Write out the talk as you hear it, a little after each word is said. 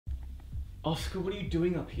Oscar, what are you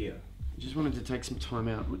doing up here? I just wanted to take some time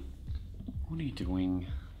out. What are you doing?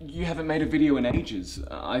 You haven't made a video in ages.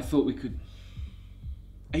 I thought we could...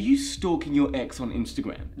 Are you stalking your ex on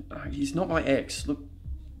Instagram? He's not my ex. Look,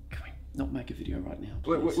 can we not make a video right now,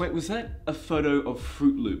 please? Wait, was that a photo of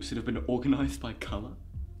Fruit Loops that have been organised by colour?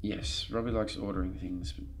 Yes, Robbie likes ordering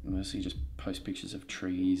things, but mostly just post pictures of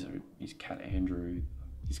trees or his cat Andrew.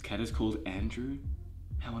 His cat is called Andrew?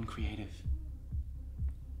 How uncreative.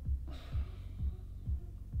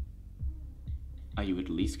 Are you at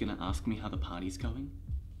least gonna ask me how the party's going?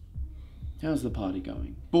 How's the party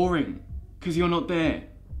going? Boring, because you're not there.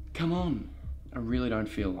 Come on. I really don't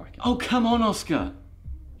feel like it. Oh, come on, Oscar.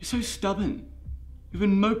 You're so stubborn. You've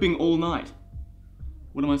been moping all night.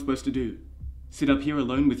 What am I supposed to do? Sit up here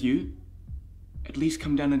alone with you? At least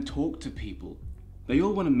come down and talk to people. They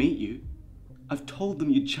all want to meet you. I've told them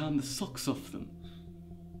you'd charm the socks off them.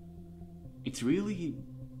 It's really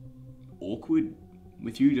awkward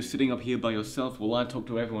with you just sitting up here by yourself while I talk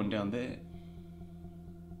to everyone down there.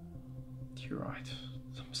 You're right.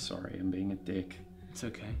 I'm sorry, I'm being a dick. It's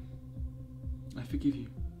okay. I forgive you.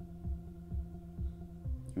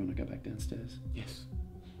 You want to go back downstairs? Yes.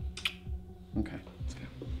 Okay. Let's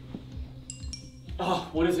go. Oh,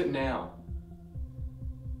 what is it now?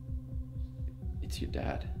 It's your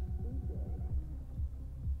dad.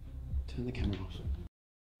 Turn the camera off.